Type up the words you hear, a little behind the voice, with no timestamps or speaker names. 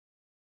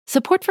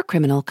Support for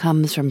Criminal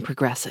comes from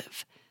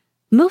Progressive.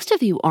 Most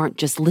of you aren't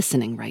just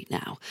listening right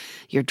now.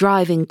 You're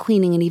driving,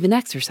 cleaning, and even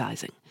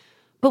exercising.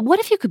 But what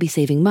if you could be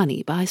saving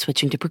money by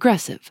switching to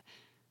Progressive?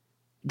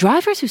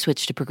 Drivers who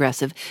switch to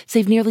Progressive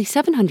save nearly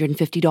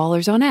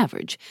 $750 on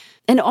average,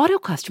 and auto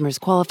customers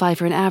qualify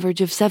for an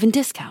average of 7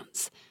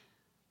 discounts.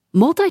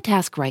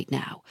 Multitask right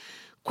now.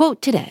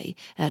 Quote today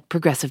at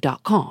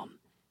Progressive.com.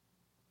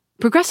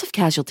 Progressive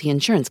Casualty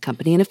Insurance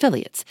Company and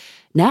Affiliates.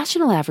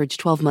 National average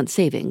 12-month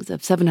savings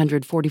of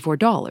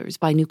 $744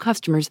 by new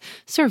customers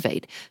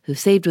surveyed who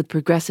saved with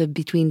Progressive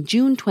between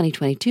June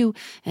 2022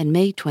 and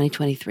May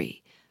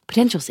 2023.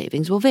 Potential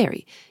savings will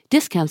vary.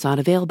 Discounts not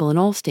available in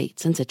all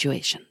states and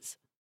situations.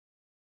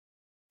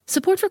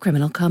 Support for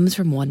Criminal comes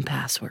from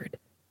 1Password.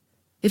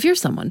 If you're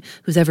someone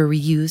who's ever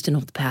reused an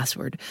old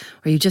password,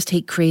 or you just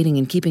hate creating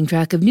and keeping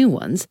track of new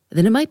ones,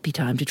 then it might be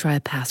time to try a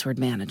password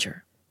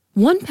manager.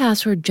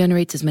 1Password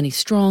generates as many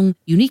strong,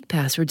 unique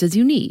passwords as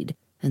you need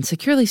and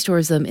securely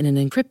stores them in an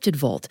encrypted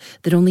vault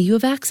that only you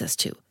have access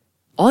to.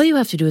 All you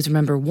have to do is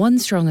remember one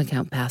strong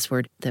account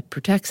password that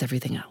protects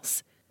everything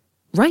else.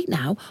 Right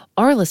now,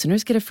 our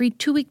listeners get a free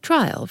 2-week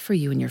trial for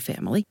you and your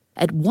family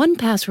at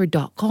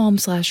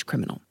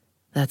onepassword.com/criminal.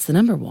 That's the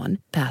number 1,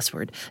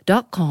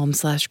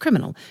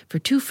 password.com/criminal for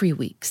 2 free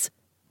weeks.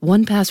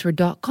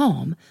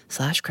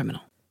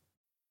 onepassword.com/criminal.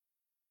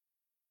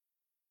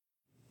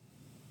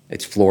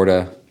 It's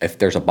Florida. If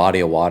there's a body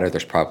of water,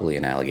 there's probably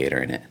an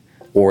alligator in it.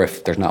 Or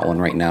if there's not one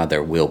right now,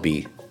 there will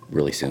be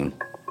really soon.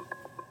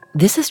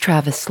 This is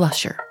Travis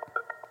Slusher.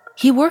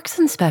 He works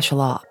in special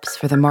ops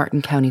for the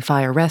Martin County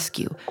Fire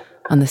Rescue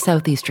on the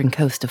southeastern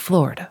coast of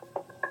Florida.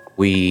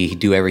 We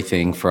do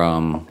everything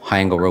from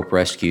high-angle rope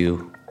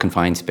rescue,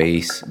 confined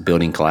space,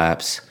 building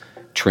collapse,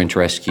 trench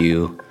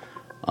rescue,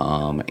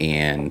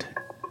 and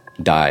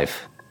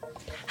dive.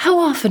 How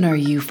often are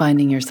you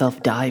finding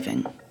yourself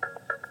diving?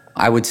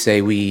 I would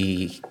say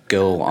we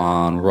go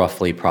on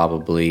roughly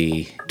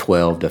probably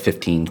 12 to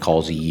 15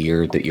 calls a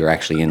year that you're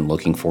actually in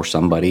looking for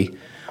somebody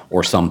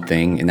or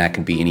something, and that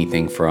could be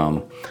anything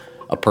from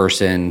a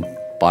person,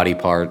 body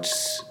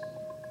parts,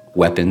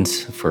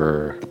 weapons.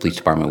 For the police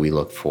department, we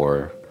look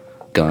for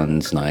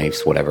guns,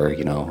 knives, whatever,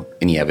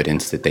 any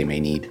evidence that they may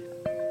need.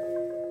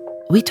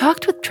 We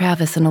talked with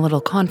Travis in a little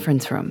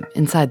conference room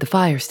inside the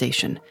fire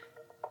station.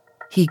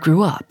 He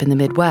grew up in the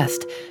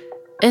Midwest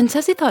and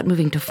says he thought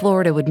moving to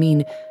Florida would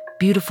mean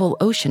beautiful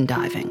ocean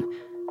diving,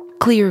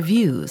 clear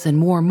views,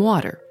 and warm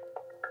water.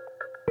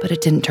 But it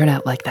didn't turn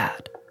out like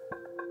that.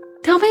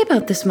 Tell me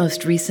about this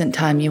most recent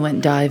time you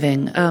went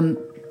diving.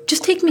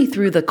 Just take me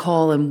through the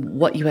call and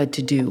what you had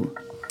to do.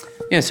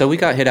 Yeah, so we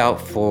got hit out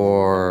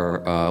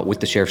with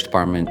the sheriff's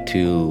department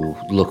to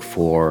look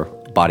for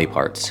body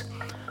parts.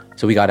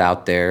 So we got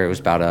out there. It was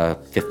about a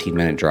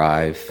 15-minute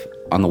drive.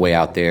 On the way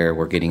out there,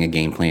 we're getting a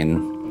game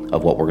plan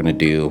of what we're going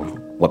to do,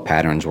 what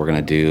patterns we're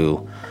going to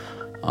do,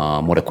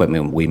 what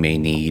equipment we may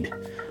need.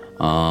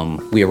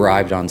 We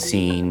arrived on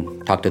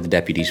scene, talked to the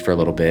deputies for a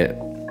little bit,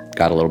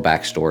 got a little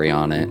backstory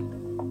on it.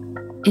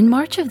 In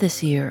March of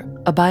this year,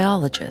 a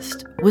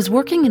biologist was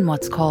working in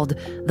what's called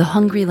the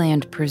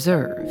Hungryland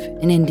Preserve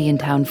in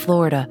Indiantown,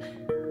 Florida,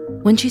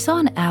 when she saw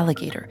an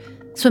alligator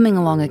swimming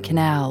along a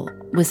canal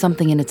with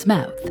something in its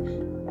mouth.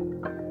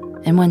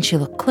 And when she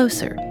looked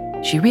closer,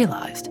 she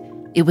realized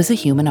it was a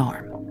human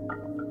arm.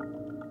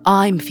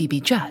 I'm Phoebe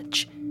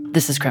Judge.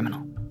 This is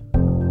Criminal.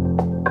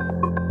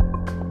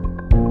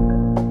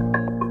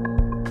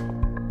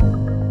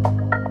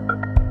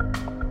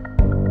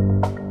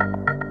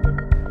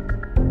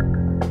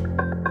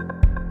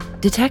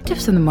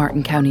 Detectives from the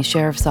Martin County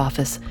Sheriff's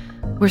Office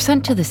were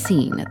sent to the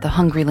scene at the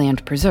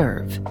Hungryland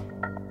Preserve.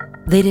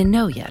 They didn't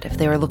know yet if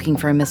they were looking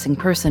for a missing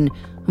person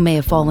who may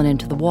have fallen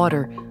into the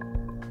water,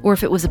 or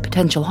if it was a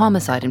potential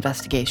homicide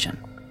investigation.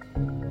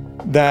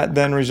 That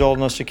then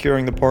resulted in us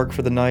securing the park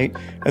for the night,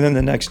 and then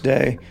the next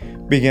day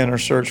began our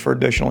search for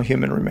additional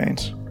human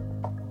remains.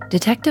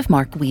 Detective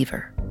Mark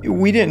Weaver.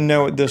 We didn't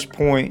know at this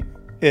point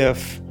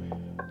if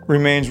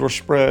remains were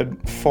spread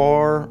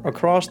far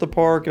across the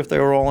park, if they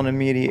were all in an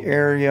immediate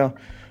area.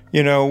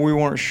 We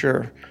weren't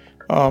sure.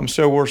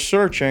 So we're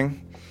searching.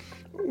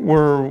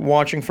 We're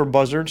watching for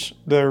buzzards.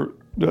 The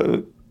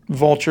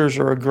vultures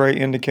are a great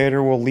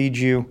indicator, will lead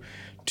you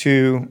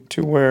to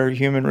where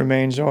human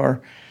remains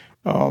are.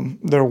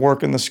 They're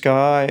working the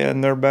sky,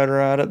 and they're better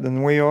at it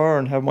than we are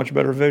and have much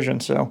better vision.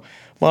 So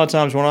a lot of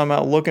times when I'm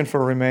out looking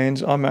for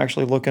remains, I'm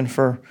actually looking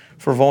for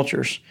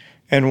vultures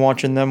and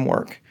watching them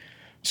work.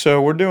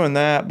 So we're doing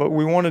that, but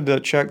we wanted to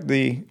check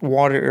the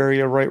water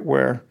area right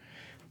where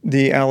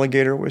the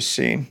alligator was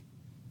seen.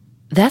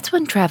 That's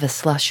when Travis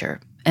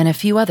Slusher and a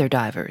few other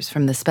divers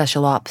from the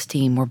special ops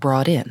team were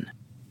brought in.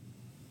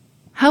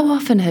 How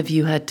often have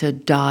you had to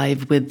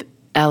dive with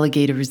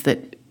alligators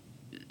that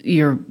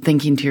you're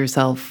thinking to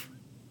yourself,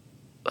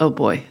 oh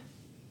boy?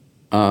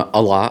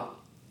 A lot.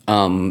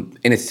 And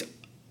it's,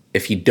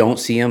 if you don't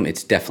see them,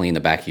 it's definitely in the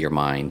back of your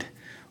mind.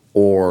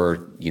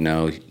 Or,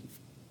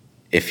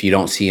 if you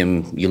don't see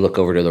them, you look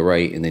over to the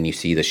right and then you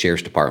see the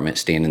sheriff's department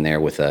standing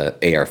there with a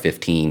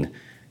AR-15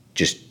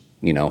 just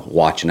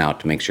watching out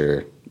to make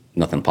sure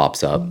nothing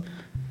pops up.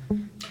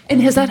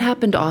 And has that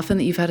happened often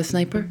that you've had a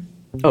sniper?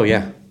 Oh,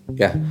 yeah.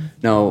 Yeah.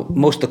 No,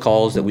 most of the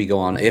calls that we go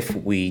on, if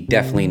we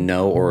definitely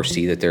know or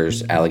see that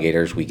there's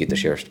alligators, we get the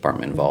sheriff's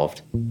department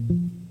involved.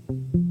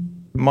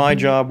 My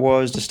job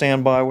was to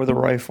stand by with a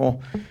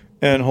rifle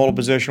and hold a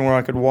position where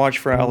I could watch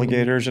for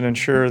alligators and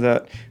ensure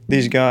that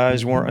these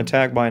guys weren't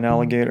attacked by an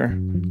alligator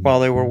while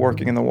they were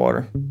working in the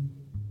water.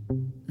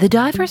 The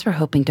divers were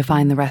hoping to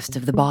find the rest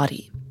of the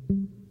body.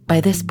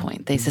 By this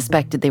point, they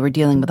suspected they were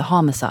dealing with a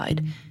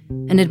homicide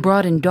and had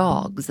brought in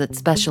dogs that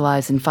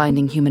specialize in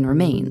finding human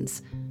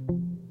remains.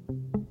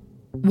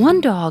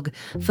 One dog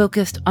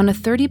focused on a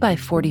 30 by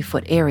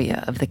 40-foot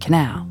area of the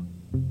canal.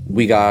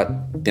 We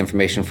got the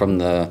information from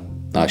the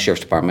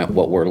sheriff's department,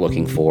 what we're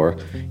looking for,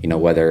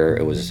 whether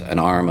it was an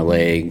arm, a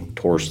leg,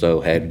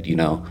 torso, head,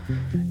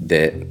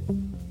 that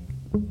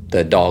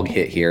the dog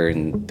hit here,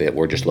 and that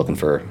we're just looking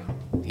for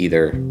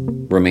either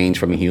remains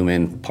from a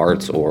human,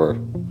 parts, or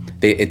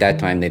at that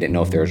time they didn't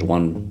know if there was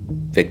one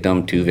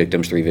victim, 2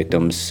 victims, 3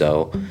 victims.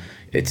 So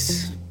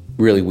it's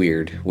really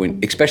weird,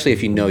 especially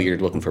if you're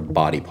looking for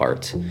body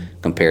parts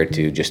compared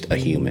to just a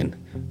human.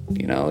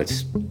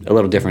 It's a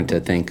little different to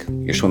think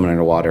you're swimming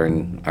underwater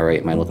and, all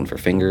right, am I looking for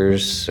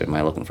fingers? Am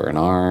I looking for an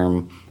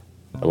arm,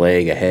 a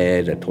leg, a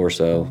head, a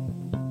torso?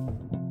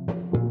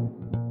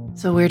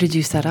 So where did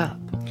you set up?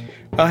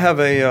 I have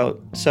a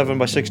 7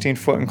 by 16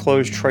 foot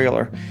enclosed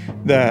trailer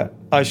that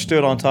I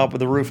stood on top of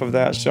the roof of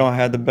that, so I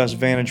had the best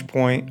vantage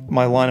point.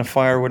 My line of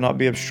fire would not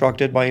be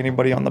obstructed by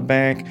anybody on the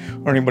bank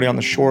or anybody on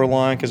the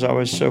shoreline because I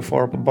was so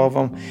far up above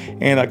them,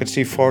 and I could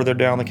see farther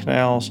down the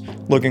canals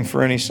looking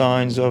for any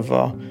signs of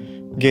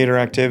gator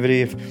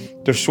activity.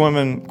 If they're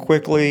swimming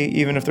quickly,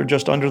 even if they're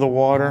just under the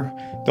water,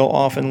 they'll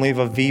often leave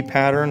a V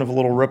pattern of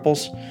little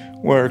ripples,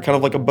 where kind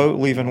of like a boat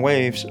leaving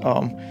waves.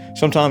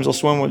 Sometimes they'll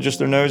swim with just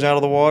their nose out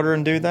of the water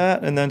and do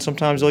that, and then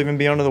sometimes they'll even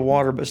be under the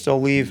water but still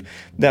leave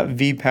that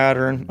V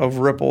pattern of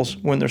ripples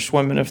when they're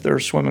swimming, if they're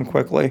swimming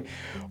quickly.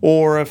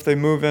 Or if they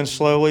move in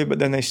slowly but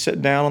then they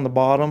sit down on the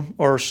bottom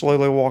or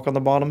slowly walk on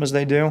the bottom as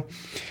they do,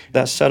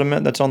 that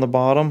sediment that's on the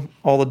bottom,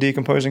 all the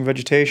decomposing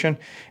vegetation,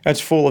 that's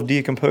full of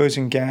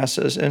decomposing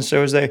gases. And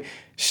so as they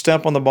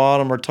step on the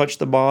bottom or touch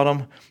the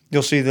bottom,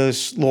 you'll see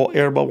those little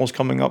air bubbles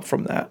coming up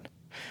from that.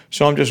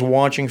 So I'm just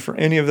watching for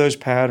any of those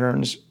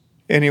patterns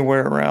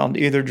anywhere around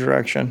either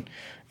direction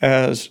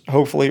as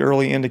hopefully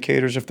early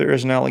indicators if there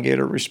is an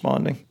alligator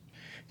responding.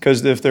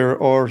 Because if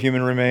there are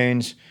human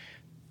remains,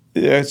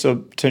 it's a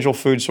potential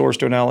food source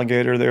to an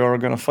alligator. They are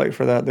going to fight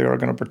for that. They are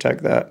going to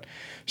protect that.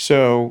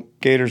 So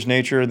gators'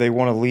 nature, they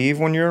want to leave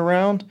when you're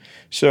around.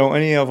 So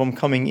any of them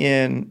coming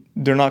in,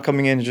 they're not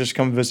coming in to just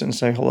come visit and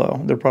say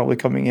hello. They're probably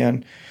coming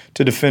in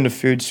to defend a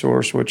food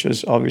source, which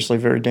is obviously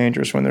very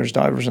dangerous when there's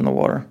divers in the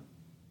water.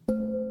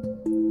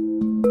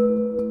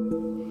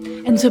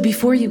 And so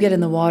before you get in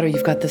the water,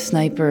 you've got the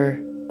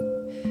sniper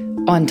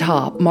on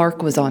top.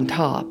 Mark was on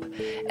top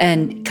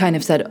and kind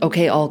of said,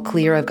 okay, all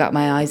clear, I've got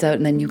my eyes out,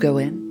 and then you go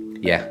in?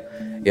 Yeah,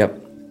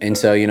 yep. And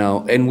so,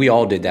 and we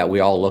all did that. We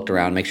all looked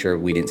around, make sure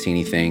we didn't see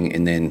anything,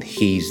 and then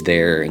he's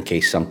there in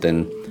case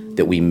something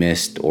that we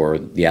missed or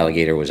the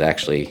alligator was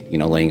actually,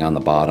 laying on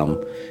the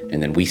bottom,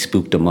 and then we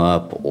spooked him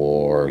up,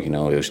 or, it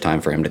was time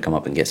for him to come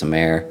up and get some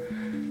air.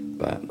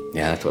 But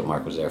yeah, that's what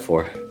Mark was there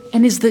for.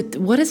 And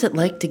what is it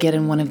like to get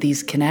in one of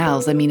these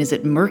canals? I mean, is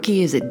it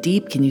murky? Is it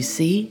deep? Can you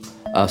see?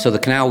 So the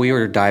canal we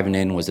were diving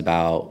in was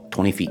about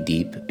 20 feet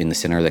deep in the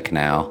center of the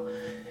canal.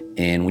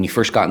 And when you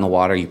first got in the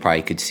water, you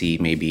probably could see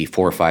maybe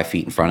 4 or 5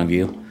 feet in front of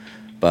you.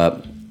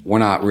 But we're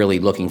not really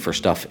looking for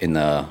stuff in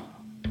the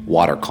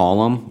water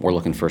column. We're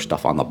looking for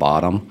stuff on the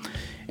bottom.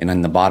 And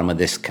then the bottom of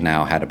this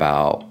canal had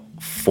about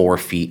 4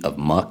 feet of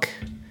muck.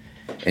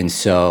 And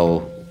so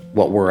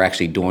what we're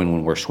actually doing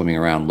when we're swimming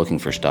around looking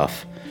for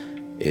stuff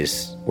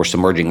is we're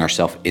submerging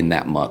ourselves in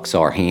that muck.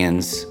 So our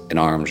hands and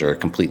arms are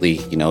completely,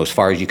 as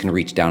far as you can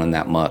reach down in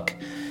that muck.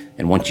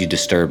 And once you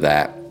disturb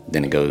that,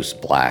 then it goes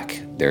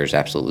black. There's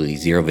absolutely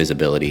zero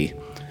visibility.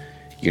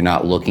 You're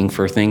not looking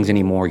for things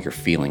anymore, you're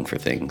feeling for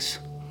things.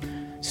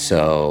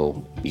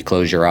 So you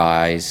close your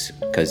eyes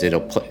because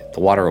the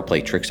water will play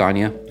tricks on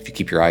you. If you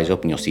keep your eyes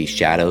open, you'll see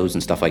shadows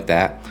and stuff like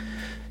that.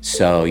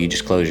 So you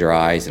just close your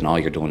eyes and all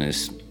you're doing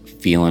is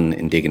feeling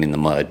and digging in the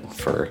mud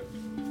for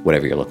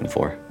whatever you're looking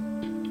for.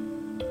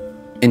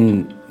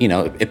 And,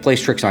 it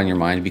plays tricks on your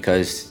mind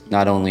because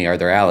not only are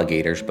there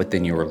alligators, but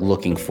then you're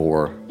looking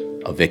for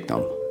a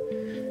victim.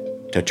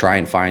 To try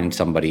and find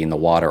somebody in the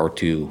water or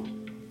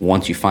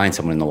once you find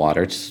someone in the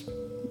water, it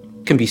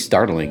can be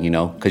startling,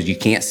 because you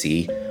can't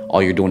see.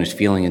 All you're doing is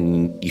feeling,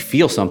 and you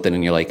feel something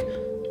and you're like,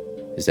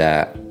 is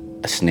that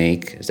a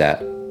snake? Is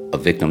that a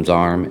victim's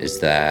arm? Is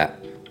that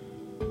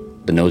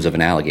the nose of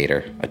an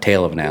alligator, a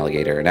tail of an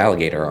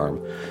alligator arm?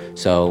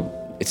 So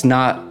it's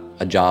not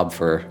a job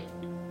for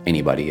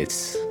anybody.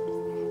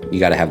 You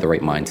got to have the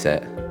right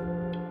mindset.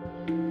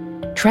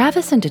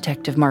 Travis and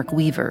Detective Mark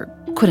Weaver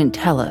couldn't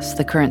tell us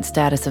the current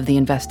status of the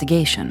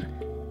investigation,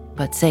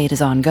 but say it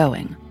is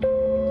ongoing.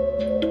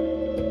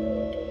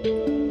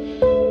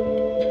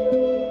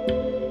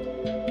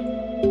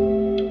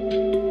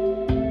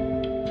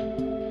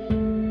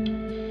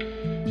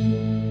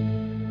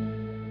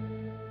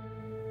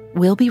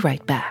 We'll be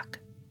right back.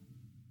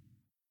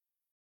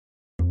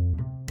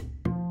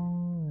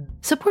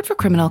 Support for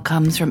Criminal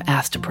comes from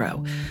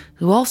Astapro,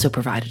 who also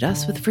provided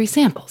us with free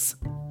samples.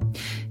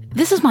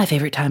 This is my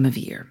favorite time of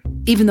year,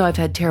 even though I've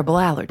had terrible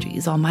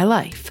allergies all my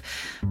life.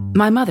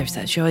 My mother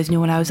says she always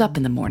knew when I was up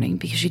in the morning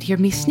because she'd hear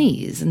me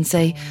sneeze and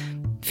say,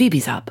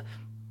 "Phoebe's up."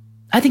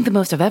 I think the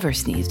most I've ever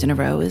sneezed in a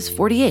row is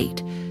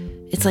 48.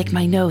 It's like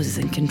my nose is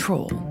in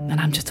control,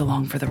 and I'm just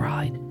along for the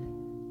ride.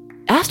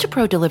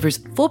 Astapro delivers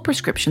full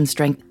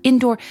prescription-strength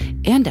indoor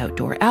and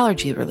outdoor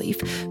allergy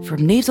relief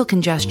from nasal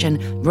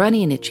congestion,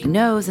 runny and itchy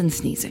nose, and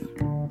sneezing.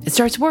 It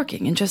starts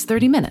working in just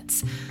 30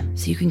 minutes,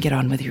 so you can get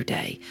on with your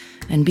day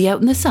and be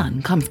out in the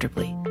sun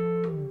comfortably.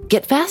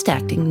 Get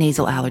fast-acting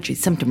nasal allergy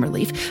symptom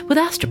relief with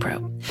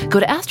Astapro.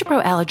 Go to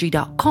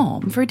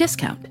astaproallergy.com for a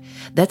discount.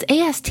 That's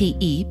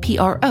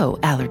ASTEPRO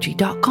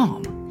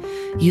allergy.com.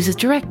 Use as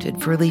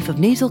directed for relief of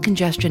nasal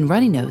congestion,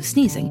 runny nose,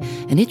 sneezing,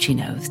 and itchy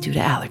nose due to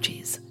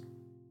allergies.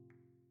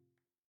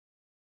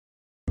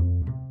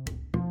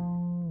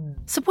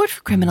 Support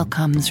for Criminal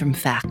comes from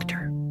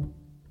Factor.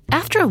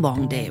 After a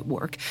long day at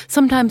work,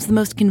 sometimes the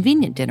most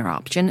convenient dinner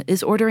option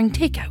is ordering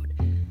takeout.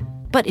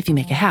 But if you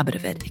make a habit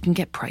of it, it can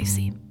get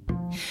pricey.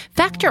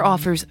 Factor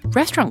offers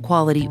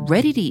restaurant-quality,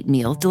 ready-to-eat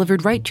meals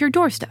delivered right to your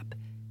doorstep.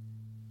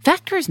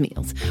 Factor's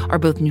meals are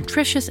both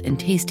nutritious and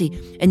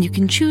tasty, and you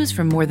can choose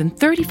from more than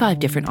 35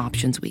 different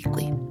options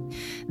weekly.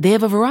 They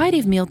have a variety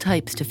of meal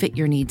types to fit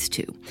your needs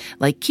too,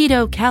 like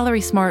keto,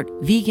 calorie smart,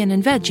 vegan,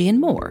 and veggie, and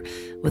more,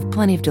 with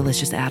plenty of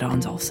delicious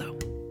add-ons also.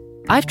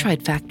 I've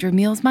tried Factor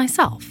meals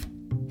myself.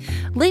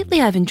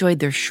 Lately, I've enjoyed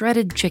their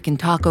shredded chicken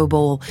taco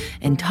bowl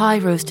and Thai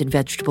roasted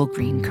vegetable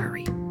green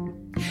curry.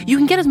 You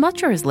can get as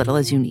much or as little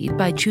as you need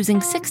by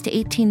choosing 6 to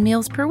 18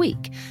 meals per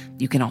week.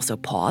 You can also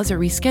pause or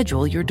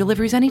reschedule your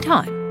deliveries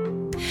anytime.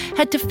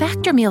 Head to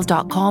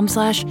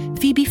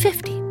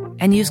factormeals.com/Phoebe50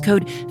 and use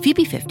code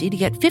Phoebe50 to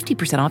get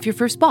 50% off your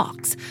first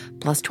box,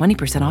 plus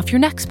 20% off your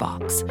next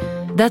box.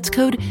 That's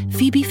code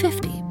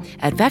Phoebe50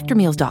 at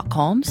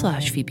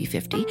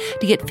factormeals.com/Phoebe50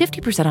 to get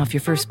 50% off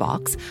your first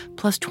box,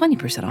 plus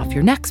 20% off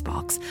your next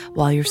box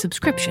while your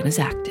subscription is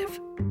active.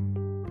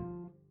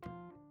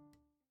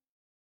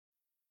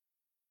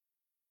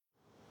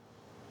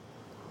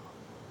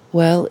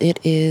 Well, it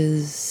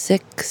is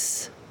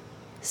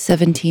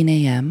 6:17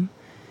 a.m.,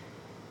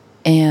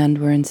 and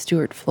we're in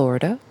Stuart,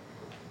 Florida.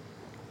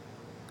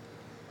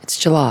 It's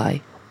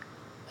July.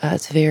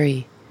 It's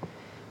very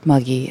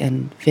muggy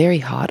and very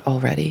hot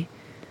already.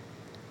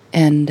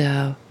 And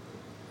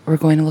we're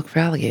going to look for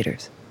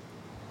alligators.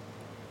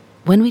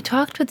 When we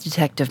talked with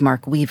Detective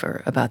Mark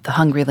Weaver about the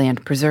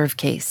Hungryland Preserve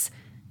case,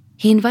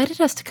 he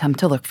invited us to come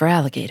to look for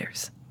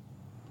alligators.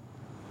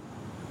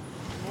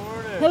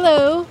 Morning.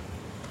 Hello.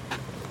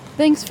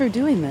 Thanks for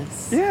doing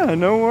this. Yeah,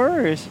 no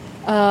worries.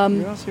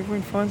 I'll see if we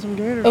can find some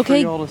gators for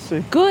y'all to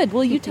see. Good.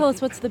 Well, you tell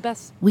us what's the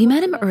best. We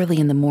met him early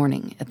in the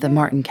morning at the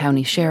Martin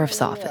County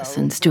Sheriff's Office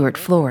in Stuart,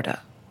 Florida,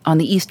 on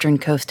the eastern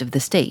coast of the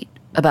state,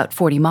 about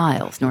 40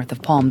 miles north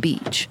of Palm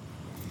Beach.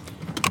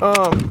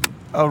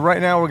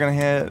 Right now we're going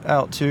to head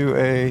out to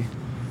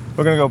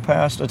we're going to go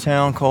past a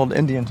town called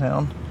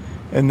Indiantown,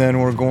 and then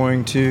we're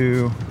going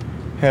to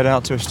head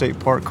out to a state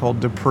park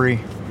called Dupree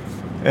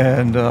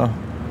and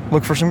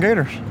look for some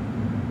gators.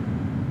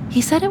 He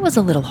said it was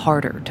a little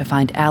harder to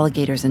find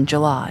alligators in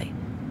July,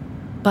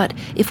 but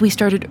if we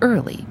started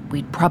early,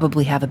 we'd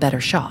probably have a better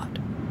shot.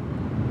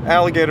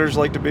 Alligators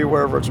like to be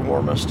wherever it's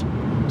warmest.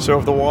 So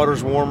if the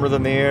water's warmer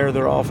than the air,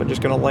 they're often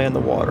just going to lay in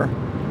the water.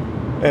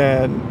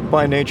 And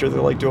by nature, they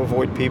like to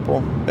avoid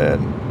people,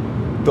 and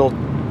they'll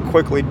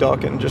quickly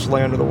duck and just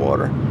lay under the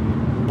water.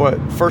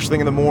 But first thing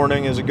in the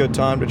morning is a good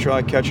time to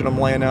try catching them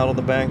laying out on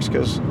the banks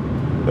because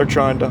they're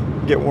trying to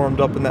get warmed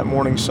up in that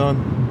morning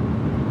sun.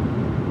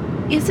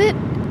 Is it,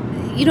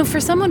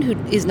 for someone who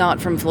is not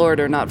from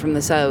Florida or not from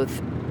the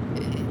South,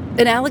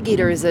 an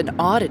alligator is an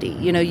oddity.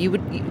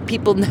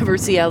 People never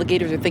see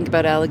alligators or think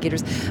about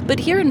alligators. But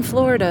here in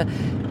Florida,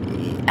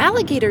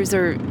 alligators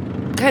are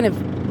kind of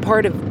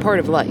part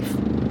of life.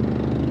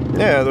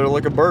 Yeah, they're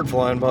like a bird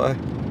flying by.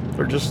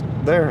 They're just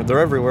there. They're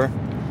everywhere.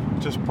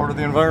 Just part of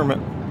the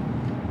environment.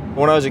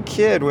 When I was a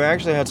kid, we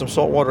actually had some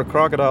saltwater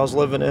crocodiles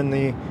living in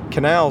the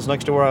canals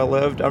next to where I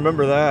lived. I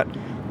remember that.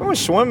 We were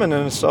swimming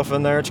and stuff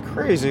in there. It's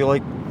crazy.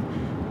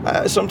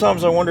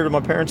 Sometimes I wondered if my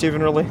parents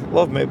even really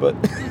loved me, but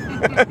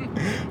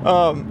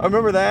I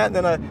remember that. And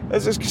then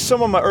it's just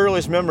some of my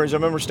earliest memories. I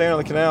remember standing on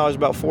the canal. I was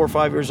about 4 or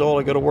 5 years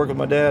old. I go to work with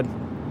my dad,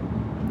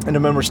 and I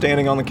remember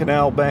standing on the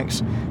canal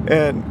banks.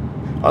 And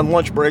on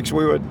lunch breaks,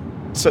 we would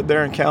sit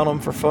there and count them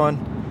for fun.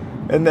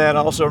 And then I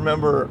also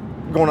remember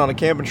going on a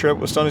camping trip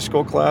with Sunday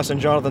school class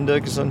in Jonathan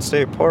Dickinson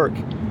State Park.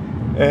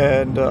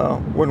 And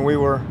when we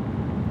were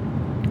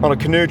on a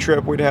canoe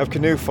trip, we'd have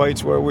canoe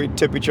fights where we'd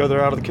tip each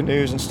other out of the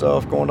canoes and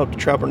stuff, going up to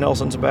Trapper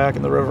Nelson's and back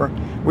in the river.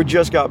 We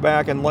just got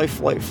back and life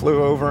flight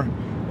flew over,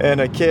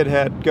 and a kid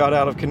had got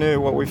out of canoe.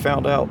 What we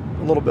found out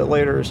a little bit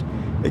later is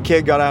the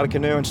kid got out of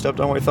canoe and stepped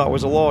on what he thought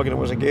was a log, and it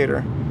was a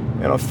gator.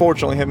 And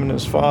unfortunately, him and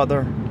his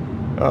father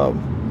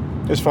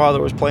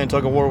was playing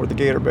tug of war with the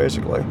gator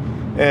basically.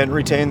 and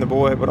retain the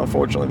boy, but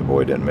unfortunately the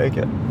boy didn't make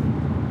it.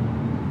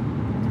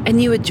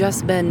 And you had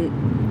just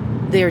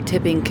been there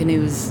tipping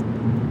canoes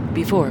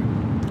before?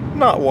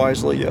 Not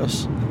wisely,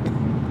 yes.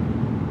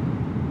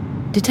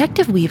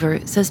 Detective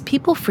Weaver says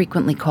people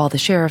frequently call the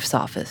sheriff's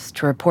office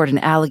to report an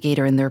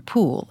alligator in their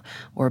pool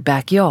or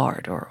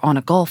backyard or on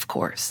a golf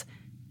course.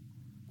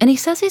 And he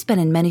says he's been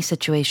in many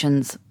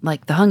situations,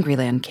 like the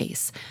Hungryland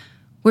case,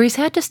 where he's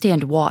had to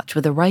stand watch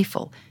with a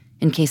rifle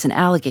in case an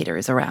alligator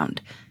is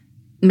around,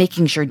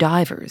 making sure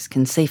divers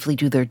can safely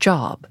do their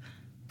job,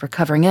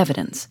 recovering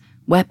evidence,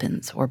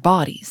 weapons, or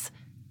bodies.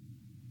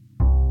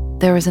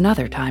 There was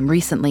another time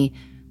recently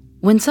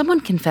when someone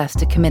confessed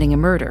to committing a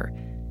murder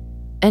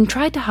and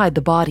tried to hide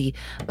the body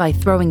by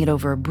throwing it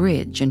over a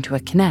bridge into a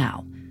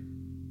canal.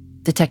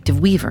 Detective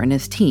Weaver and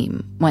his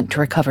team went to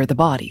recover the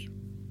body.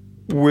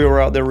 We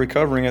were out there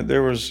recovering it.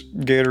 There was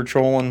gator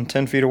trolling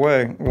 10 feet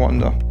away.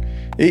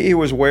 He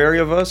was wary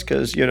of us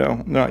because,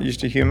 not used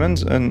to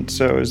humans, and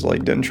so he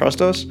didn't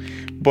trust us.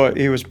 But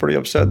he was pretty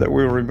upset that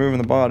we were removing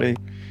the body.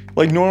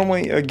 Like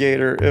normally a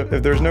gator,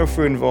 if there's no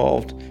food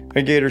involved,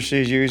 a gator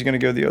sees you, he's going to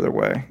go the other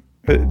way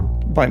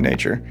by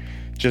nature.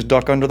 Just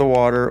duck under the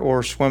water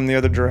or swim the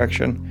other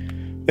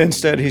direction.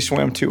 Instead, he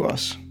swam to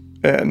us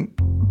and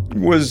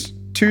was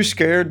too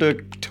scared to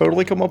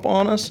totally come up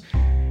on us.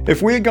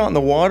 If we had gotten in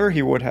the water,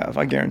 he would have,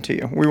 I guarantee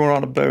you. We were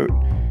on a boat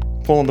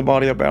pulling the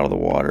body up out of the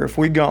water. If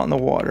we'd gotten in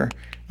the water,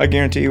 I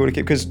guarantee he would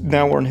have, because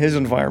now we're in his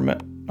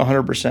environment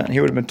 100%. He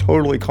would have been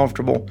totally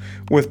comfortable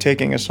with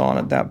taking us on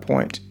at that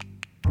point.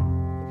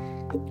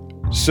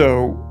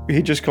 So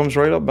he just comes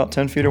right up about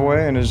 10 feet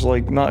away and is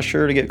not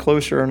sure to get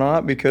closer or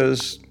not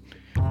because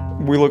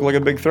we look like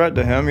a big threat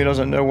to him. He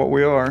doesn't know what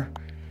we are.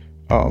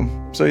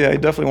 So yeah, he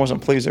definitely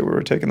wasn't pleased that we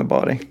were taking the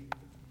body.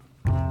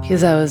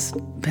 Because that was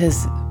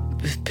his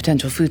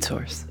potential food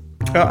source.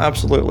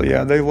 Absolutely,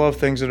 yeah. They love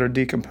things that are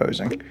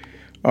decomposing.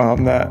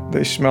 That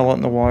they smell it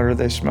in the water,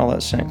 they smell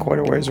that scent quite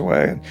a ways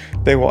away, and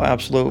they will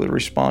absolutely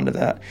respond to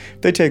that.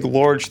 If they take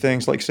large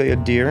things like, say, a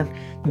deer,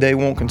 they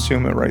won't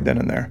consume it right then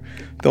and there.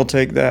 They'll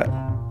take that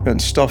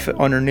and stuff it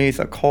underneath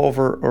a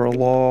culvert or a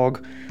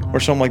log or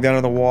something like that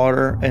in the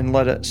water and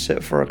let it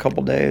sit for a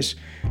couple days,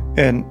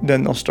 and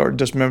then they'll start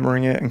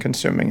dismembering it and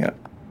consuming it.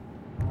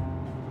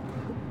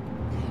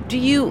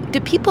 Do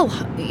people,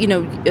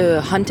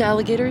 hunt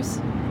alligators?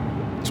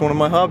 It's one of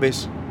my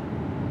hobbies.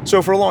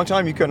 So for a long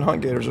time, you couldn't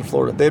hunt gators in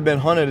Florida. They've been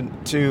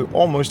hunted to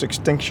almost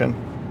extinction.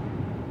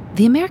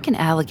 The American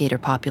alligator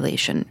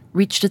population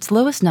reached its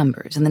lowest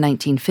numbers in the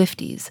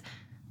 1950s.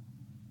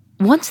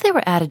 Once they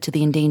were added to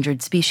the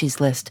endangered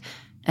species list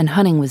and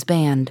hunting was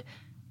banned,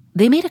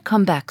 they made a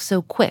comeback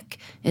so quick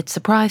it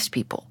surprised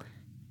people.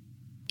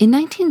 In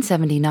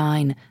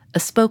 1979, a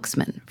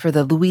spokesman for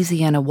the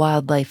Louisiana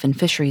Wildlife and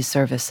Fisheries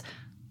Service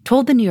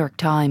told the New York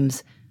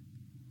Times,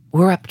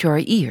 "We're up to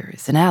our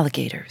ears in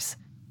alligators."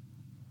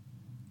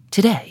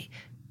 Today,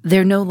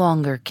 they're no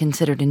longer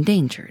considered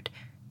endangered,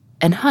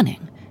 and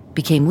hunting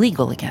became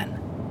legal again.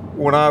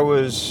 When I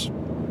was,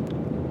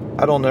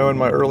 in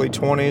my early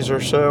 20s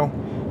or so,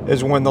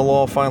 is when the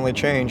law finally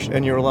changed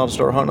and you were allowed to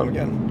start hunting them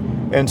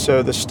again. And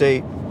so the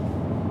state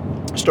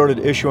started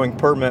issuing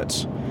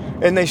permits,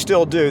 and they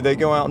still do. They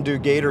go out and do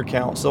gator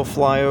counts. They'll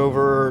fly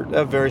over,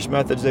 have various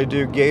methods. They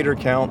do gator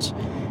counts,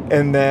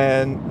 and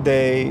then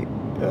they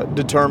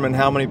determine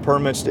how many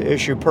permits to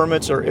issue.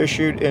 Permits are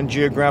issued in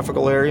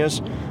geographical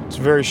areas. It's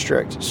very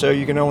strict. So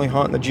you can only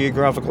hunt in the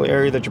geographical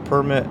area that your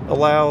permit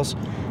allows,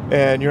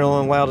 and you're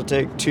only allowed to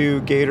take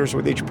 2 gators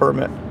with each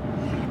permit.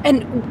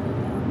 And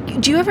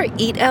do you ever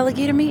eat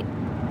alligator meat?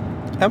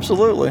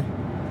 Absolutely,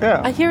 yeah.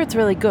 I hear it's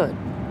really good.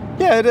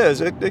 Yeah, it is.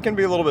 It can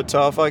be a little bit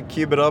tough. I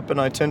cube it up and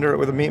I tender it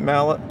with a meat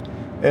mallet,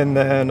 and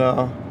then,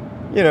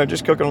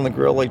 just cook it on the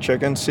grill like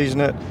chicken,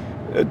 season it,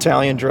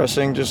 Italian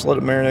dressing, just let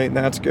it marinate, and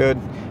that's good.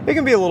 It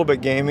can be a little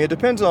bit gamey. It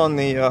depends on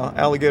the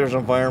alligator's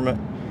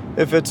environment.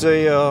 If it's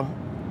a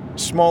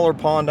smaller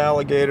pond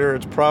alligator,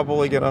 it's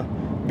probably going to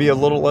be a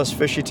little less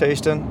fishy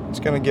tasting. It's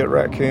going to get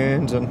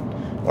raccoons and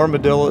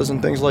armadillos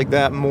and things like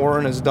that more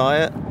in his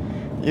diet.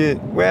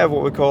 We have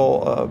what we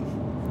call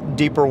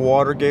deeper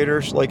water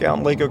gators, like out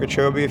in Lake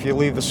Okeechobee, if you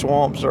leave the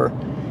swamps, or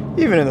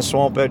even in the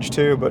swamp edge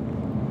too. But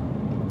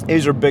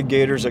these are big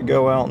gators that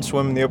go out and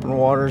swim in the open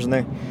waters, and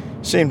they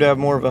seem to have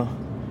more of a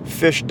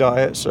fish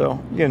diet,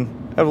 so you can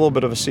have a little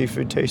bit of a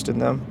seafood taste in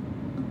them.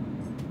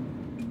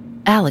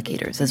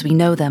 Alligators, as we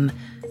know them,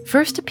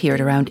 first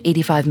appeared around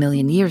 85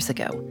 million years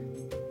ago.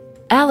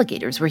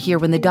 Alligators were here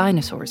when the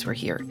dinosaurs were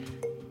here,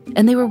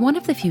 and they were one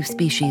of the few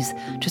species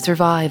to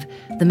survive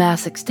the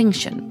mass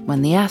extinction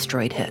when the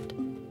asteroid hit.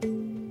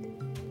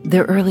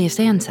 Their earliest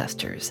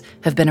ancestors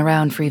have been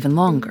around for even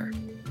longer.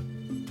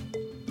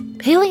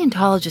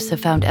 Paleontologists have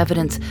found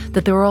evidence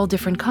that there were all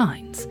different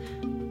kinds.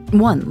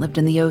 One lived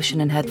in the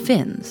ocean and had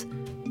fins.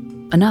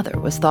 Another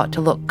was thought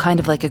to look kind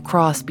of like a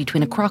cross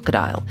between a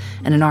crocodile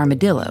and an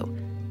armadillo.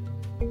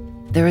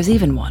 There is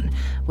even one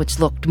which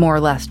looked more or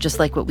less just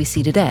like what we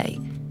see today,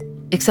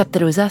 except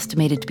that it was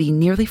estimated to be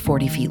nearly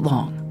 40 feet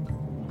long.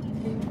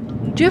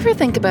 Do you ever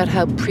think about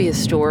how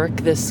prehistoric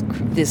these,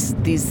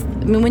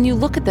 I mean, when you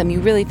look at them, you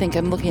really think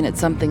I'm looking at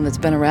something that's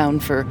been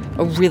around for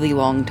a really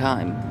long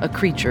time, a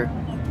creature.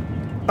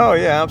 Oh,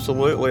 yeah,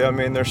 absolutely. I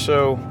mean, they're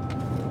so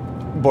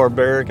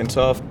barbaric and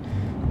tough.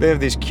 They have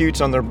these cutes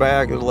on their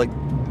back. They're like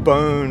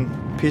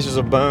pieces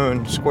of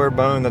bone, square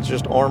bone that's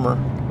just armor.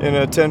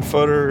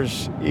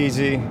 10-footers,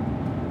 easy,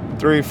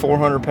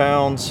 300-400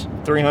 pounds,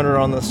 300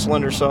 on the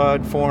slender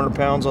side, 400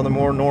 pounds on the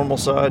more normal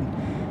side.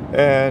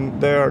 And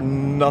they are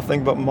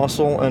nothing but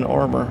muscle and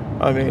armor.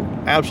 I mean,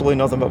 absolutely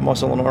nothing but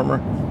muscle and armor.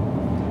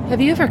 Have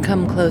you ever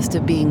come close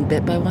to being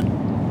bit by one?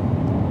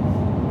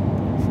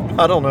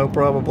 I don't know,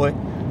 probably.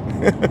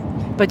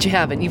 But you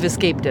haven't. You've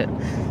escaped it.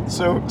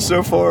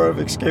 So far, I've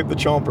escaped the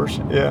chompers,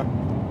 yeah.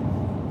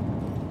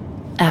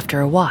 After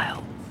a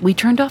while, we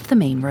turned off the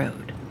main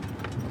road.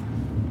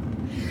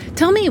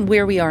 Tell me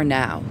where we are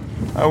now.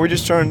 We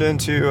just turned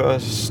into a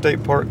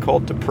state park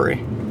called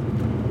Dupree.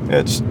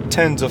 It's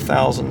tens of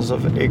thousands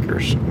of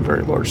acres, a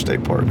very large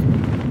state park.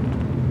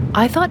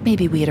 I thought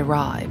maybe we had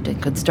arrived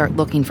and could start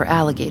looking for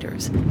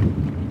alligators.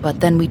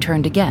 But then we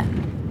turned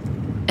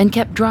again and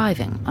kept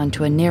driving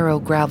onto a narrow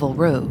gravel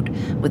road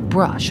with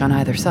brush on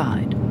either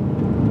side.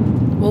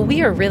 Well,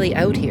 we are really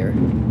out here.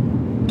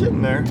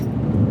 Getting there.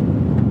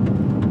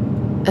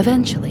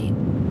 Eventually,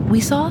 we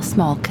saw a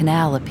small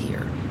canal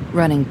appear,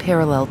 running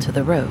parallel to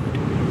the road.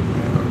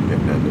 Yeah, we're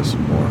getting into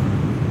some more.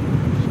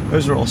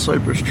 Those are all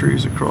cypress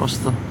trees across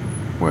the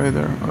way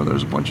there. Oh,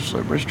 there's a bunch of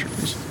cypress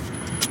trees.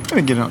 I'm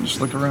gonna get out and just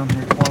look around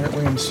here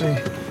quietly and see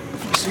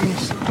if I see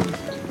something.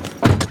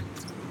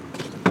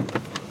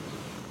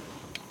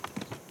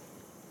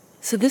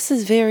 So this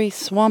is very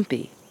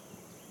swampy.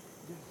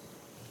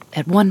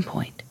 At one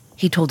point,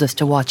 he told us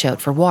to watch out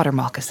for water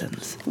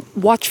moccasins.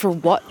 Watch for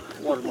what?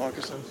 Water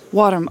moccasins.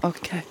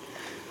 Okay.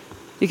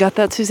 You got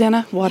that,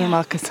 Susanna? Water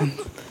moccasins.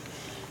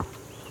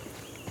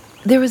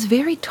 There was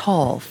very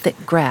tall,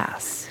 thick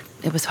grass.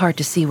 It was hard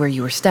to see where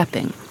you were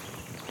stepping.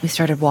 We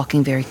started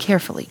walking very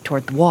carefully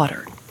toward the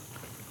water.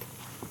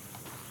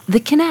 The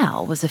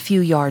canal was a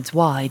few yards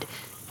wide,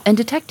 and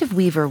Detective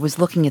Weaver was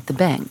looking at the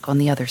bank on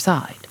the other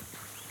side.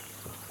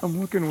 I'm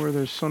looking where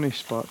there's sunny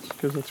spots,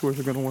 because that's where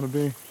they're going to want to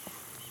be.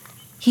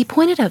 He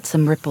pointed out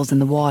some ripples in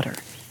the water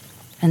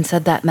and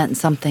said that meant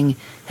something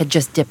had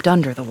just dipped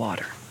under the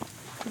water.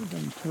 Could have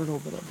been a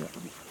turtle, but I doubt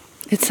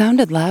it. It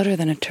sounded louder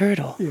than a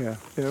turtle. Yeah,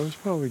 it was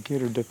probably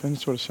gator dipping.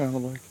 That's what it sounded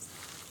like.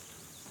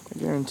 I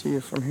guarantee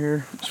you from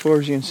here, as far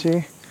as you can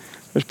see,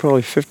 there's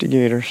probably 50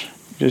 gators.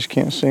 You just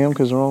can't see them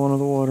because they're all under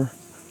the water.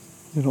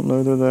 You don't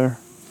know they're there.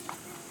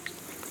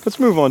 Let's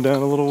move on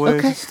down a little ways.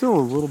 Okay. It's still a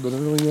little bit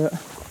early yet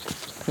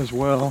as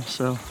well,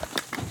 so.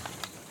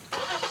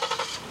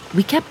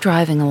 We kept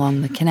driving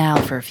along the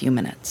canal for a few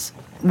minutes,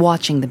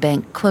 watching the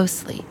bank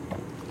closely.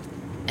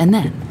 And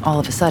then, all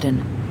of a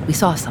sudden, we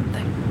saw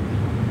something.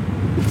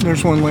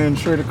 There's one laying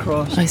straight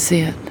across. I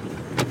see it.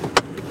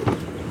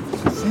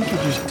 I think you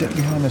just dip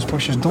behind those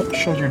bushes. Don't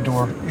shut your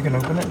door. You can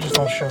open it, just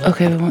don't shut it.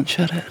 Okay, we won't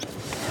shut it.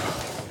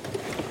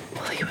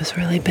 Well, he was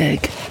really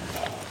big.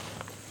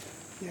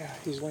 Yeah,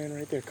 he's laying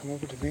right there. Come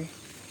over to me.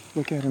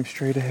 Look at him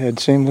straight ahead.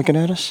 See him looking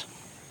at us?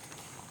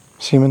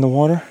 See him in the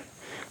water?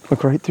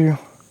 Look right through.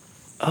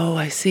 Oh,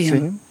 I see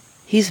him.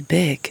 He's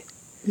big.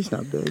 He's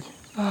not big.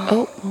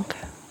 Oh,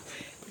 okay.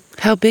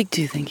 How big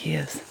do you think he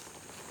is?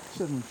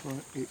 7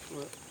 foot, 8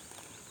 foot.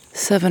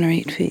 7 or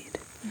 8 feet.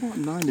 About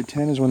 9 to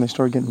 10 is when they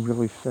start getting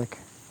really thick.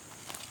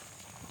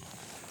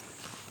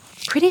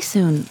 Pretty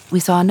soon,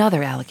 we saw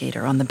another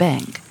alligator on the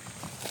bank.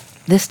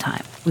 This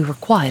time, we were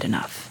quiet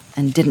enough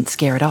and didn't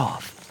scare it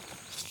off.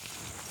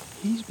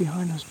 He's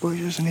behind those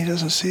bushes and he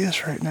doesn't see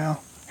us right now.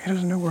 He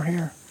doesn't know we're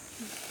here.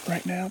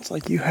 Right now, it's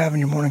like you having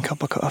your morning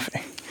cup of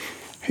coffee.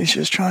 He's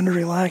just trying to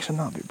relax and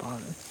not be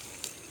bothered.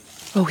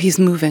 Oh, he's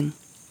moving.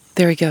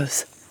 There he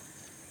goes.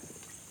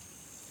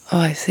 Oh,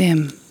 I see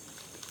him.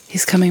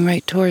 He's coming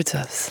right towards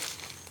us.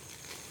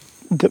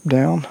 Dip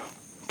down,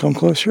 come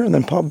closer, and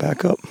then pop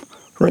back up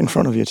right in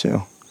front of you,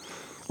 too.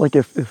 Like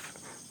if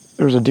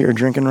there was a deer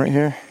drinking right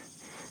here,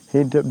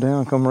 he'd dip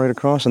down, come right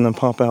across, and then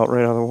pop out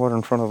right out of the water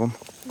in front of him.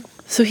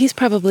 So he's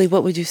probably,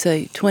 what would you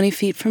say, 20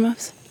 feet from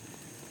us?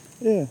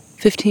 Yeah.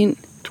 15?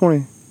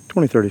 20,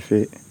 30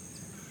 feet.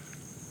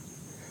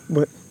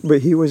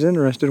 But he was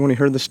interested when he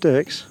heard the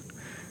sticks.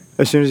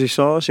 As soon as he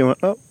saw us, he went,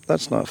 oh,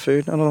 that's not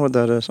food. I don't know what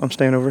that is. I'm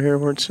staying over here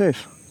where it's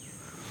safe.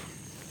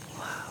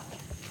 Wow.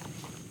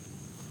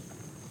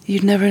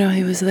 You'd never know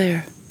he was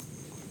there.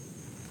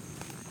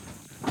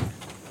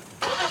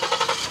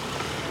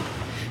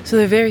 So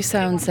they're very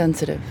sound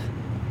sensitive.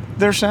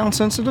 They're sound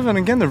sensitive, and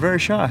again, they're very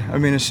shy. I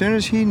mean, as soon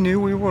as he knew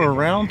we were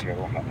around,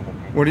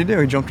 what did he do?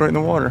 He jumped right in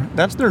the water.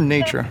 That's their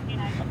nature.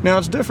 Now,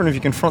 it's different if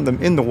you confront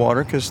them in the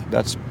water, because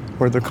that's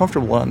where they're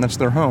comfortable at, and that's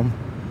their home.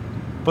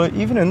 But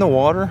even in the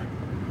water,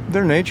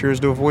 their nature is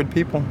to avoid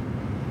people.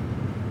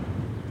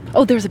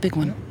 Oh, there's a big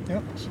one.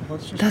 Yep. So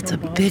let's just That's go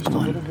a by big just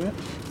one. A little bit.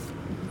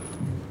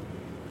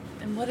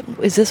 And what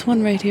is this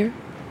one right here?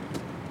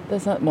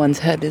 That's not one's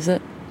head, is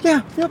it?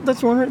 Yeah, yep,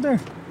 that's the one right there.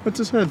 That's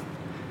his head.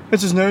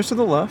 It's his nose to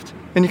the left,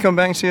 and you come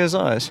back and see his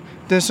eyes.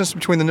 The distance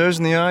between the nose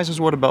and the eyes is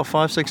what, about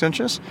 5-6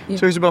 inches? Yeah.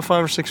 So he's about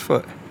 5 or 6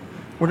 foot.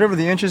 Whatever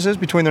the inches is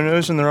between their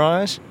nose and their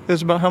eyes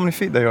is about how many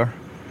feet they are.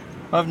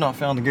 I've not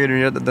found a gator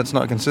yet that's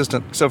not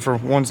consistent, except for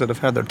ones that have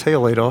had their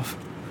tail laid off.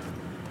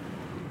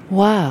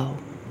 Wow.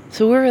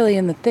 So we're really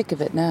in the thick of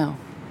it now.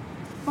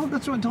 Oh,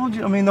 that's what I told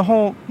you. I mean,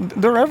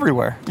 they're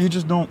everywhere. You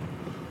just don't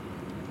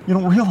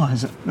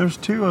realize it. There's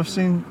 2 I've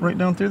seen right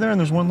down through there, and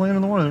there's 1 laying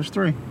in the water. There's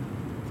 3.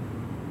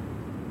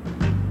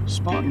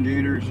 Spotting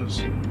gators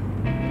is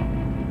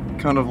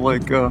kind of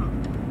like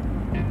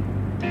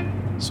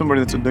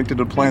somebody that's addicted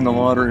to playing the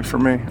lottery for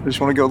me. I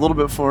just want to go a little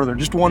bit farther.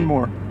 Just one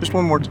more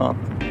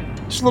time.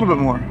 Just a little bit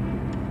more.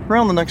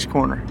 Around the next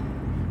corner.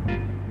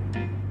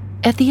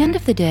 At the end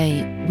of the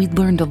day, we'd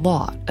learned a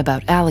lot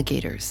about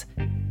alligators.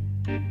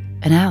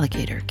 An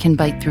alligator can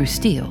bite through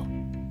steel.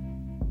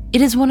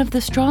 It is one of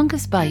the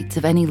strongest bites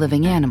of any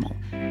living animal,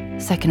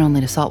 second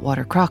only to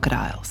saltwater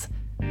crocodiles.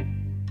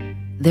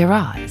 Their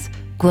eyes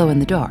glow in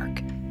the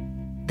dark.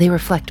 They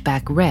reflect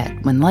back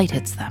red when light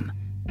hits them.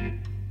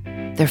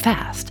 They're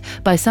fast,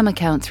 by some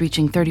accounts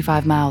reaching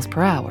 35 miles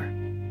per hour.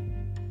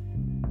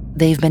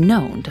 They've been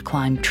known to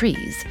climb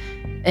trees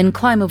and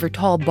climb over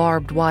tall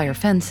barbed wire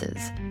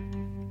fences.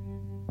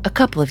 A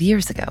couple of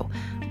years ago,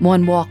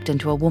 one walked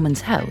into a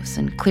woman's house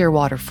in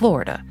Clearwater,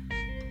 Florida.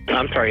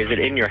 I'm sorry, is it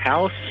in your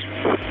house?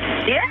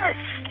 Yes.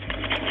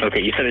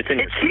 Okay, you said it's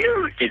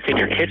huge. It's in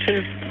your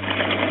kitchen?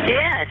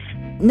 Yes.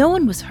 No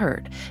one was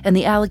hurt, and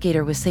the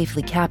alligator was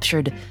safely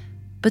captured,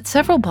 but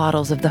several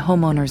bottles of the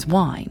homeowner's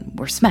wine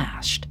were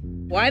smashed.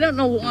 Well, I don't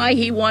know why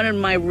he wanted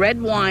my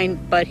red wine,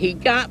 but he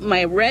got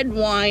my red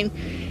wine,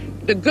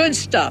 the good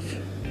stuff.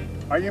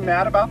 Are you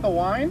mad about the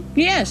wine?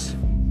 Yes.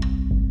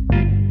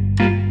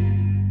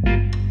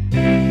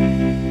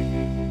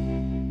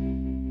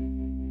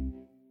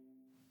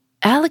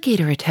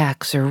 Alligator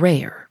attacks are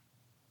rare.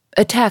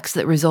 Attacks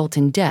that result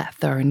in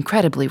death are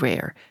incredibly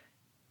rare.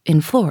 In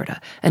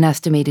Florida, an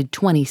estimated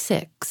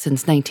 26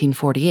 since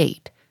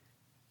 1948.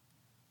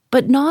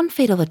 But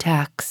non-fatal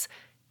attacks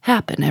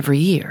happen every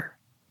year.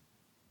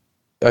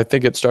 I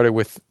think it started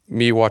with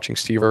me watching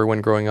Steve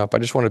Irwin growing up. I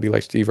just wanted to be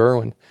like Steve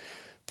Irwin.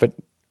 But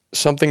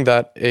something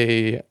that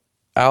a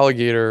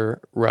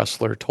alligator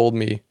wrestler told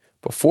me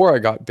before I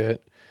got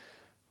bit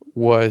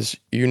was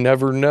you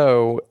never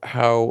know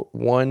how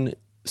 1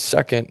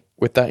 second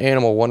with that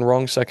animal, 1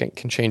 wrong second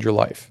can change your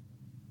life.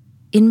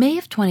 In May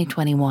of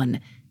 2021,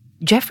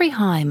 Jeffrey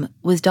Heim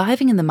was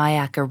diving in the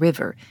Myakka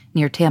River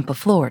near Tampa,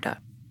 Florida.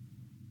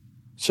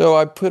 So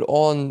I put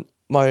on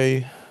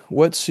my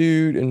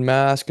wetsuit and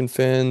mask and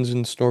fins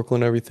and snorkel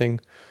and everything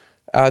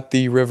at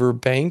the river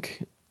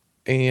bank,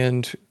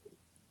 and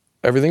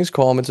everything's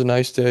calm. It's a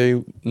nice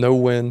day, no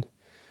wind,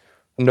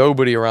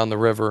 nobody around the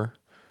river,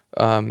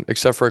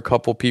 except for a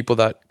couple people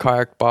that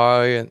kayaked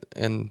by,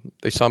 and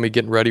they saw me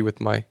getting ready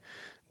with my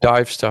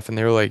dive stuff, and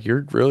they were like,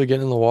 "You're really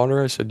getting in the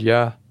water?" I said,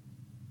 "Yeah."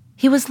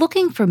 He was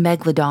looking for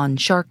megalodon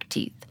shark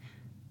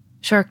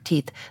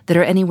teeth that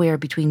are anywhere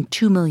between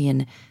 2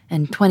 million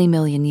and 20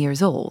 million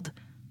years old,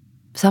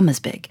 some as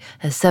big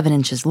as 7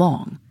 inches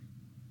long.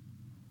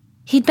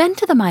 He'd been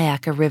to the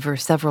Myakka River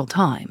several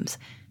times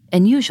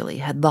and usually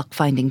had luck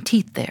finding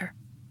teeth there.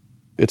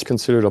 It's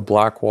considered a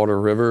blackwater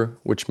river,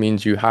 which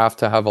means you have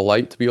to have a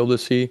light to be able to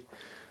see.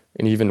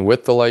 And even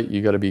with the light,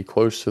 you got to be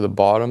close to the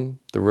bottom,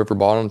 the river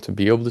bottom, to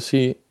be able to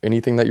see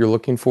anything that you're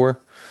looking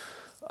for.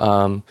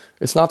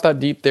 It's not that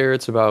deep there.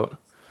 It's about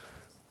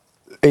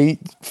 8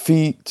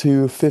 feet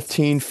to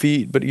 15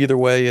 feet. But either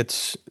way,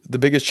 it's the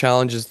biggest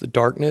challenge is the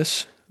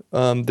darkness.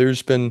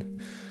 There's been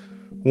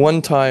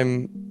one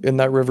time in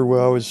that river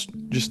where I was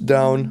just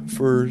down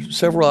for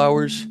several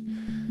hours,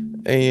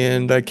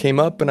 and I came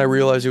up and I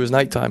realized it was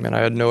nighttime, and I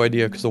had no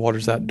idea because the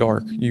water's that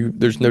dark.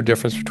 There's no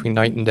difference between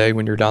night and day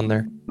when you're down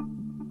there.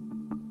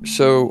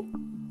 So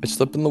I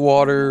slip in the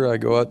water, I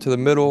go out to the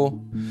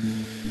middle,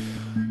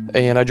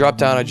 and I drop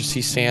down. I just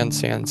see sand,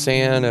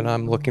 and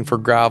I'm looking for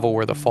gravel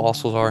where the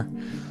fossils are.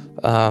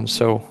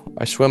 So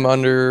I swim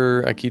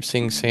under, I keep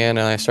seeing sand,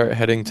 and I start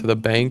heading to the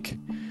bank,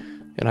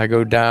 and I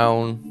go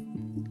down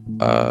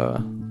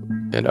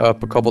and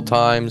up a couple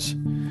times,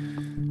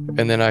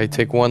 and then I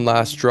take one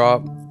last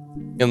drop,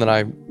 and then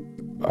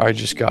I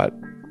just got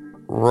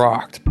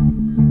rocked.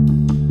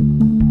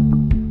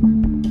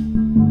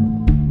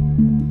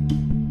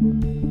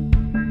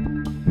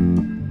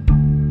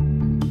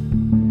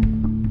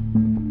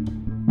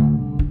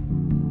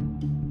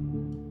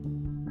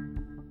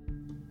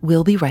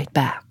 We'll be right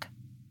back.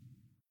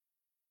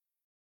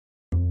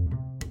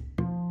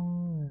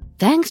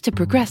 Thanks to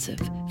Progressive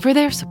for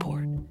their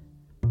support.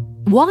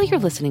 While you're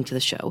listening to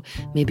the show,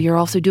 maybe you're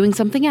also doing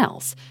something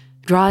else.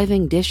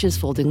 Driving, dishes,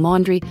 folding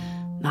laundry.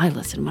 I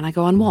listen when I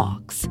go on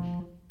walks.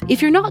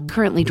 If you're not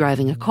currently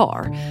driving a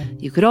car,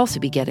 you could also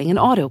be getting an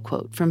auto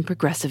quote from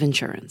Progressive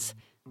Insurance.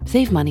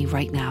 Save money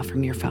right now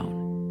from your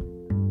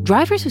phone.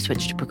 Drivers who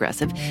switch to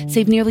Progressive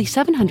save nearly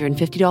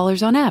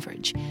 $750 on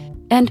average.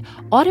 And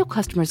auto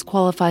customers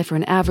qualify for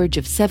an average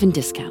of 7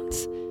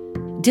 discounts.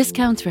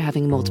 discounts for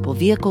having multiple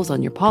vehicles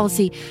on your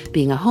policy,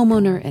 being a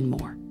homeowner, and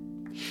more.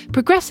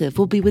 Progressive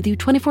will be with you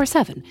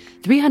 24/7,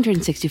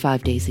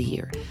 365 days a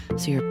year,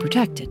 so you're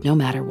protected no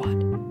matter what.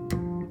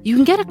 You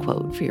can get a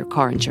quote for your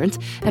car insurance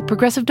at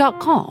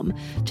Progressive.com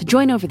to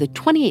join over the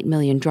 28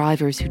 million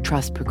drivers who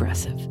trust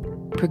Progressive.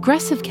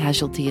 Progressive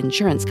Casualty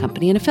Insurance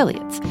Company and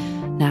Affiliates.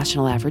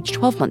 National average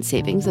 12-month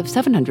savings of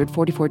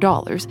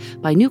 $744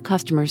 by new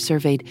customers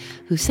surveyed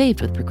who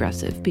saved with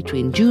Progressive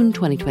between June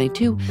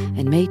 2022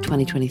 and May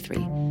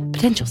 2023.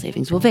 Potential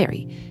savings will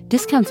vary.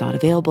 Discounts not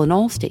available in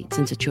all states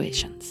and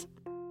situations.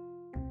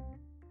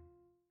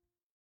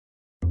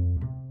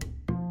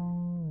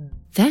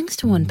 Thanks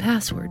to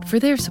 1Password for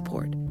their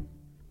support.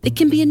 It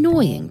can be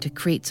annoying to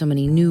create so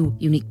many new,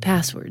 unique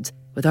passwords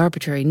with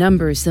arbitrary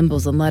numbers,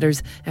 symbols, and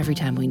letters every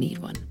time we need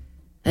one.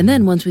 And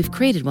then once we've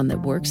created one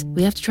that works,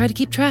 we have to try to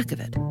keep track of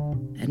it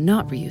and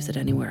not reuse it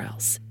anywhere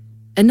else.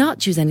 And not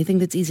choose anything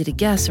that's easy to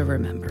guess or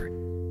remember.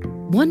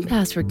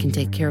 1Password can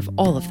take care of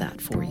all of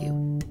that for you.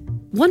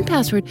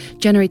 1Password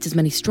generates as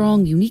many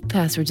strong, unique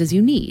passwords as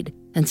you need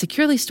and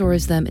securely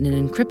stores them in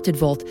an encrypted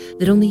vault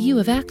that only you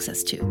have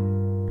access to.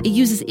 It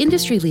uses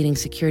industry-leading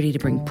security to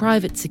bring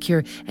private,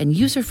 secure, and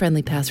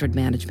user-friendly password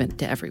management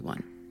to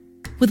everyone.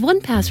 With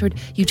 1Password,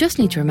 you just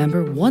need to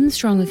remember one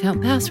strong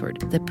account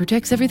password that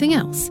protects everything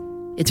else.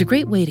 It's a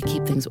great way to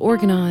keep things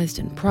organized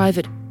and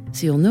private,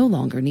 so you'll no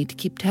longer need to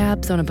keep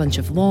tabs on a bunch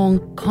of long,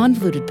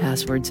 convoluted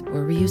passwords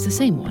or reuse the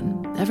same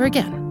one ever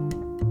again.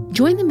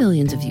 Join the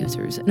millions of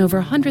users and over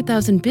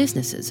 100,000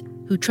 businesses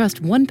who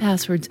trust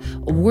 1Password's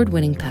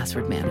award-winning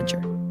password manager.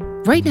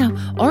 Right now,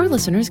 our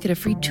listeners get a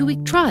free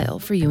 2-week trial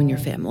for you and your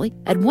family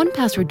at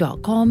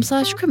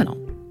 1password.com/criminal.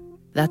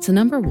 That's the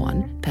number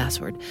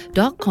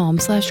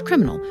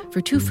 1password.com/criminal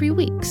for 2 free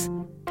weeks.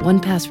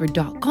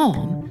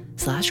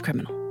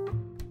 1password.com/criminal.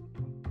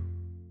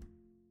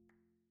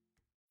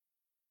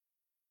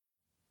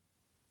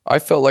 I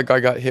felt like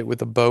I got hit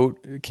with a boat.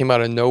 It came out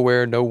of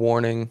nowhere, no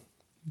warning,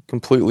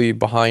 completely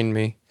behind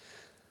me.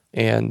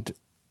 And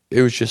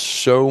it was just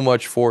so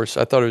much force.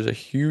 I thought it was a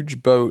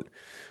huge boat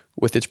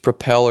with its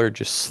propeller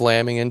just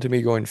slamming into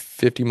me, going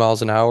 50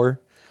 miles an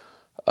hour.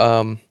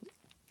 Then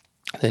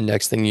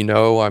next thing you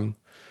know, I'm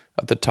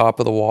at the top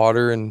of the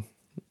water, and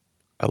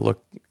I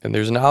look, and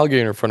there's an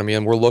alligator in front of me,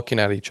 and we're looking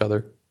at each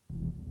other.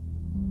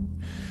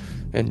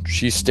 And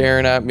she's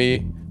staring at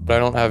me, but I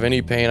don't have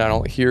any pain. I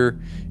don't hear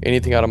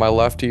anything out of my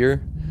left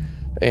ear.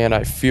 And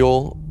I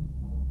feel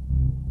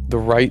the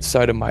right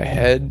side of my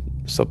head,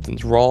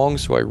 something's wrong.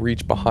 So I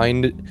reach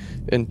behind it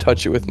and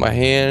touch it with my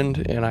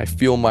hand, and I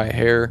feel my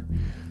hair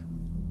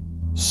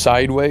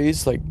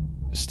sideways, like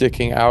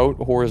sticking out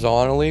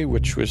horizontally, I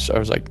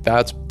was like,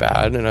 that's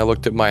bad. And I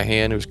looked at my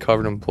hand, it was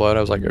covered in blood.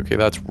 I was like, okay,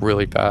 that's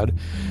really bad.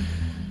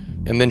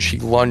 And then she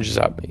lunges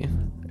at me,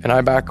 and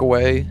I back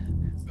away.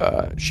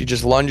 She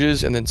just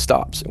lunges and then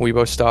stops, and we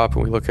both stop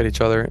and we look at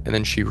each other, and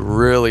then she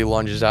really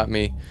lunges at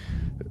me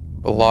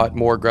a lot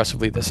more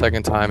aggressively the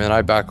second time, and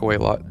I back away a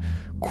lot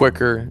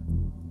quicker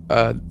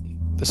the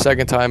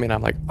second time, and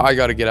I'm like, I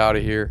gotta get out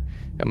of here.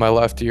 And my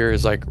left ear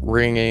is like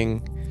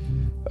ringing,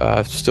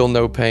 still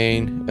no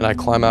pain, and I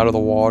climb out of the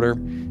water,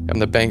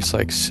 and the bank's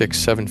like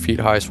 6-7 feet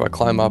high, so I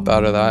climb up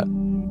out of that.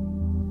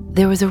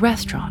 There was a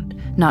restaurant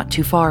not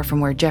too far from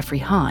where Jeffrey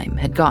Heim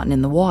had gotten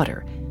in the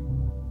water,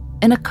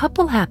 and a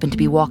couple happened to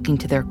be walking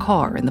to their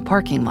car in the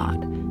parking lot.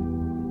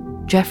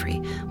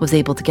 Jeffrey was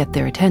able to get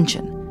their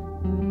attention.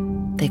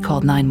 They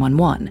called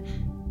 911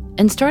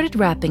 and started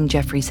wrapping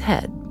Jeffrey's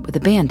head with a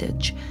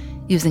bandage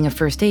using a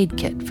first aid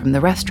kit from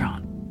the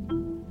restaurant.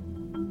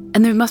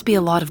 And there must be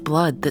a lot of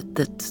blood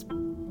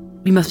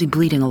you must be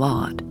bleeding a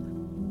lot.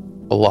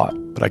 A lot,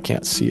 but I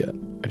can't see it.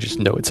 I just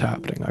know it's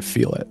happening. I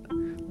feel it.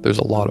 There's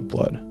a lot of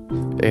blood.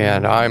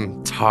 And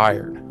I'm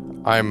tired.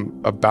 I'm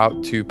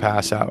about to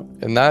pass out.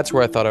 And that's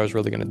where I thought I was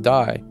really going to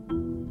die.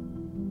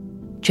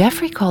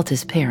 Jeffrey called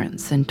his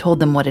parents and told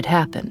them what had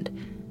happened.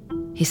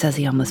 He says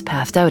he almost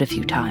passed out a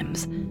few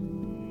times,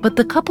 but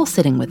the couple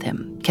sitting with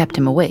him kept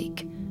him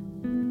awake.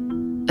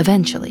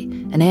 Eventually,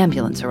 an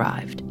ambulance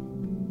arrived.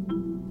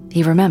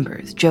 He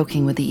remembers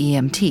joking with the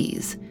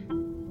EMTs.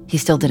 He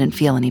still didn't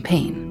feel any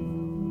pain.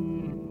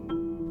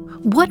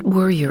 What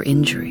were your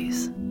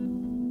injuries?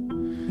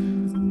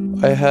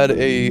 I had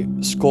a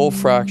skull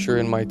fracture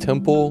in my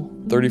temple,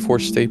 34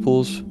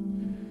 staples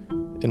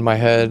in my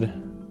head,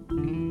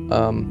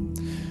 and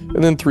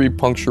then 3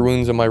 puncture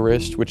wounds in my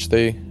wrist, which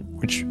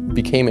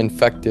became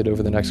infected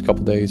over the next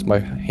couple days. My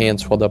hand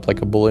swelled up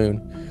like a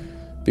balloon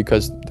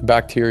because the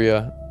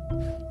bacteria,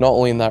 not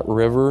only in that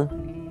river,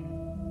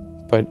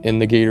 but in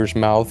the gator's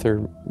mouth,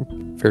 are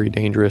very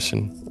dangerous,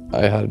 and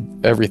I had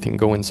everything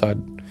go inside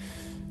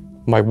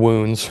my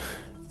wounds,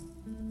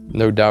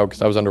 no doubt,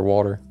 because I was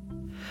underwater.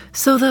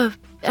 So the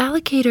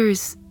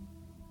alligator's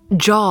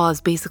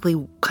jaws basically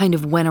kind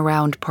of went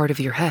around part of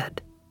your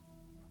head.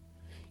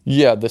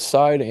 Yeah, the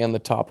side and the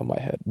top of my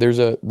head. There's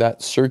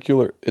that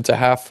circular, it's a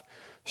half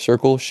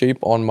circle shape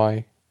on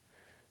my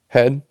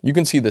head. You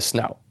can see the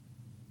snout.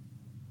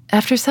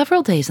 After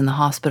several days in the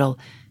hospital,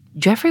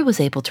 Jeffrey was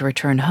able to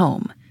return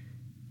home.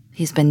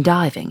 He's been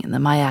diving in the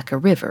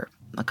Myakka River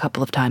a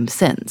couple of times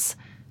since.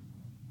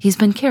 He's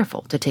been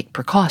careful to take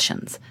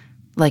precautions,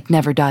 like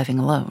never diving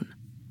alone.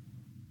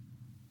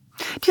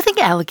 Do you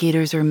think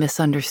alligators are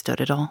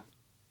misunderstood at all?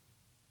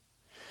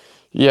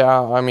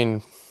 Yeah, I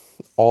mean,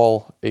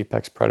 all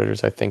apex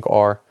predators, I think,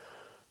 are.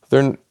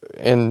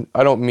 And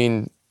I don't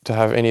mean to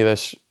have any of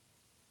this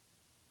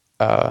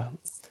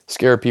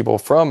scare people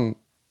from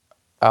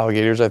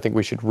alligators. I think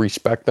we should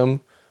respect them.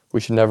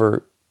 We should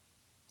never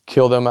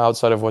kill them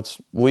outside of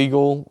what's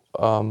legal.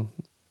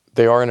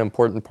 They are an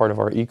important part of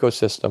our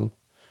ecosystem,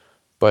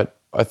 but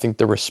I think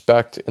the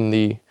respect and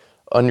the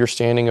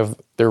understanding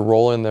of their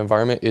role in the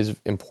environment is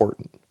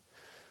important.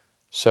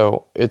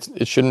 So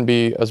it shouldn't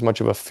be as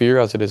much of a fear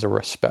as it is a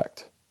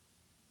respect.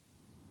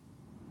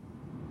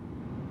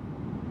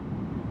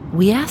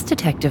 We asked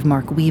Detective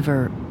Mark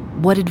Weaver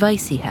what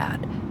advice he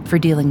had for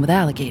dealing with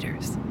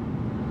alligators.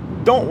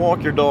 Don't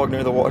walk your dog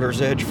near the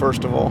water's edge,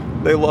 first of all.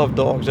 They love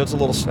dogs. That's a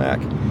little snack.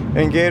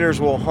 And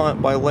gators will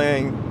hunt by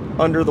laying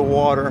under the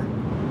water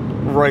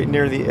right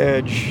near the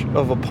edge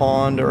of a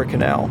pond or a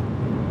canal.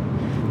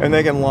 And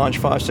they can launch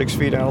 5-6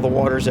 feet out of the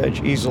water's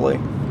edge easily.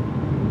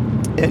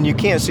 And you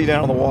can't see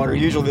down in the water.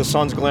 Usually the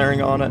sun's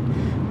glaring on it,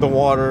 the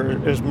water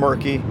is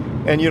murky,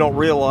 and you don't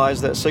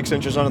realize that 6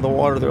 inches under the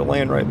water they're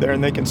laying right there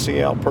and they can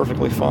see out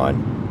perfectly fine.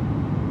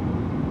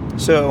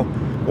 So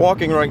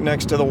walking right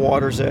next to the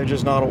water's edge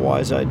is not a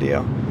wise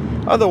idea.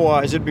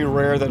 Otherwise, it'd be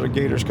rare that a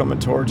gator's coming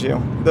towards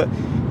you.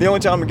 The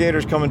only time a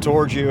gator's coming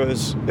towards you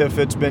is if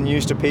it's been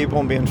used to people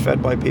and being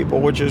fed by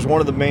people, which is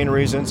one of the main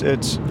reasons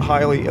it's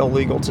highly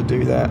illegal to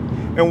do that.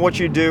 And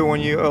what you do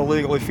when you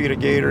illegally feed a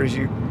gator is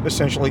you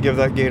essentially give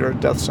that gator a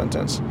death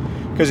sentence.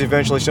 Because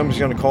eventually somebody's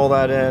going to call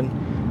that in,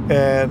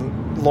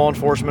 and law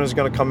enforcement is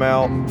going to come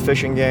out,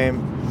 fishing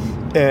game,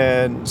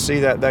 and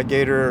see that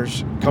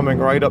gator's coming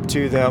right up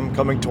to them,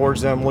 coming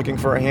towards them, looking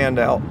for a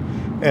handout.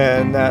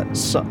 And that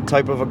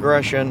type of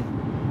aggression,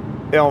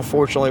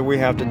 unfortunately, we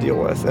have to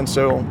deal with. And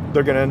so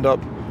they're going to end up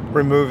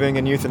removing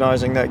and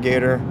euthanizing that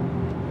gator,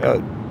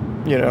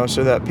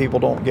 so that people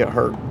don't get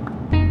hurt.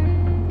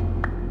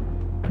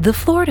 The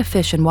Florida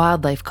Fish and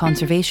Wildlife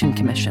Conservation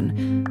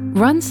Commission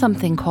runs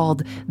something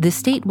called the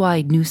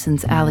Statewide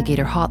Nuisance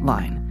Alligator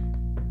Hotline.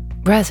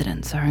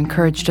 Residents are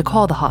encouraged to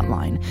call the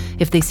hotline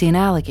if they see an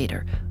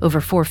alligator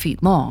over 4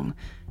 feet long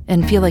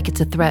and feel like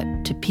it's a threat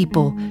to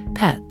people,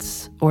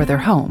 pets, or their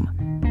home.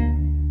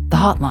 The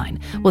hotline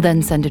will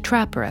then send a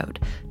trapper out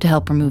to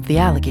help remove the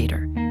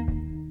alligator.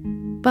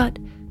 But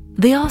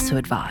they also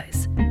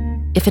advise,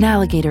 if an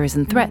alligator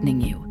isn't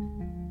threatening you,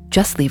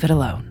 just leave it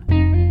alone.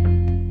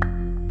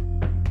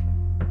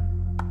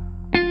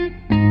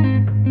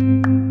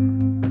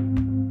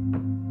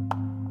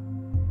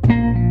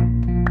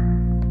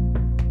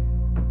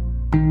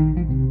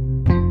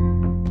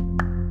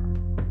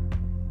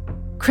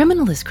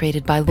 Criminal is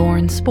created by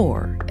Lauren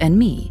Spohr and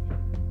me.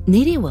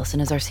 Nadia Wilson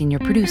is our senior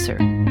producer.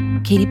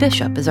 Katie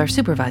Bishop is our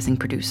supervising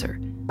producer.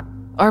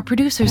 Our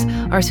producers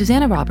are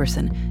Susanna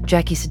Robertson,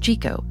 Jackie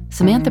Sajiko,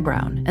 Samantha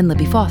Brown, and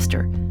Libby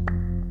Foster.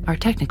 Our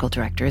technical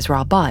director is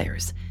Rob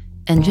Byers.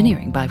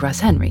 Engineering by Russ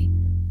Henry.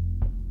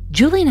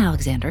 Julian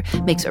Alexander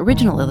makes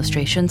original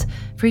illustrations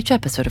for each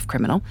episode of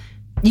Criminal.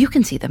 You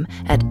can see them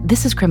at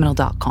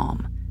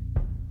thisiscriminal.com.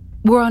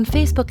 We're on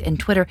Facebook and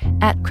Twitter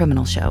at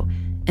Criminal Show,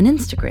 and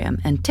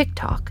Instagram and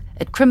TikTok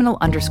at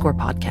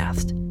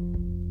criminal_podcast.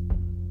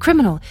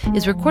 Criminal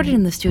is recorded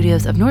in the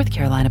studios of North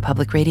Carolina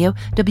Public Radio,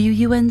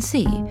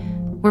 WUNC.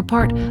 We're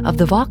part of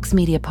the Vox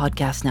Media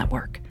Podcast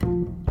Network.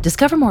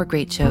 Discover more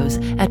great shows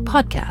at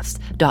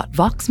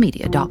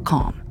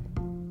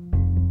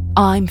podcast.voxmedia.com.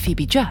 I'm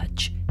Phoebe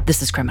Judge.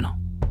 This is Criminal.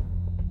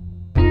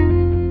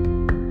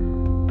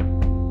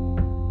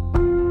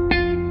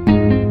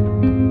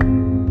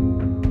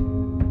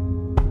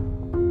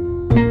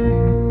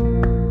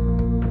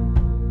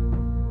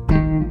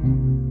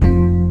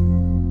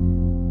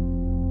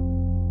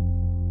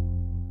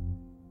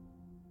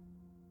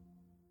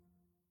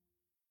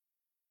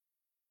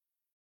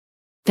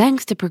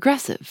 Thanks to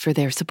Progressive for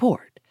their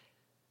support.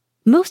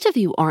 Most of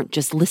you aren't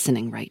just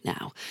listening right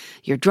now.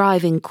 You're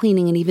driving,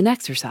 cleaning, and even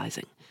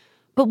exercising.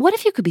 But what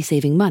if you could be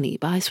saving money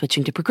by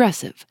switching to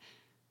Progressive?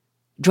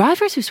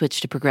 Drivers who switch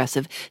to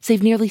Progressive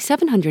save nearly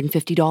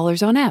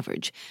 $750 on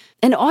average,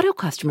 and auto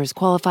customers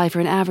qualify for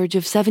an average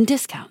of 7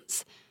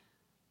 discounts.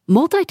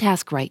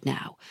 Multitask right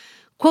now.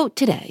 Quote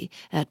today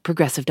at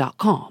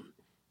Progressive.com.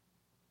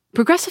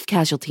 Progressive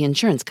Casualty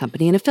Insurance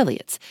Company and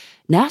Affiliates.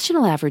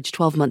 National average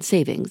 12-month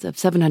savings of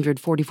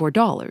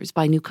 $744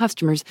 by new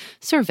customers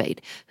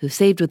surveyed who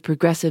saved with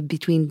Progressive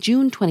between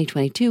June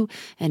 2022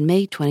 and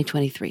May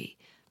 2023.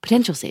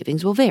 Potential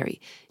savings will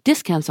vary.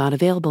 Discounts not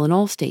available in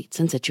all states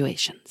and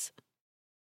situations.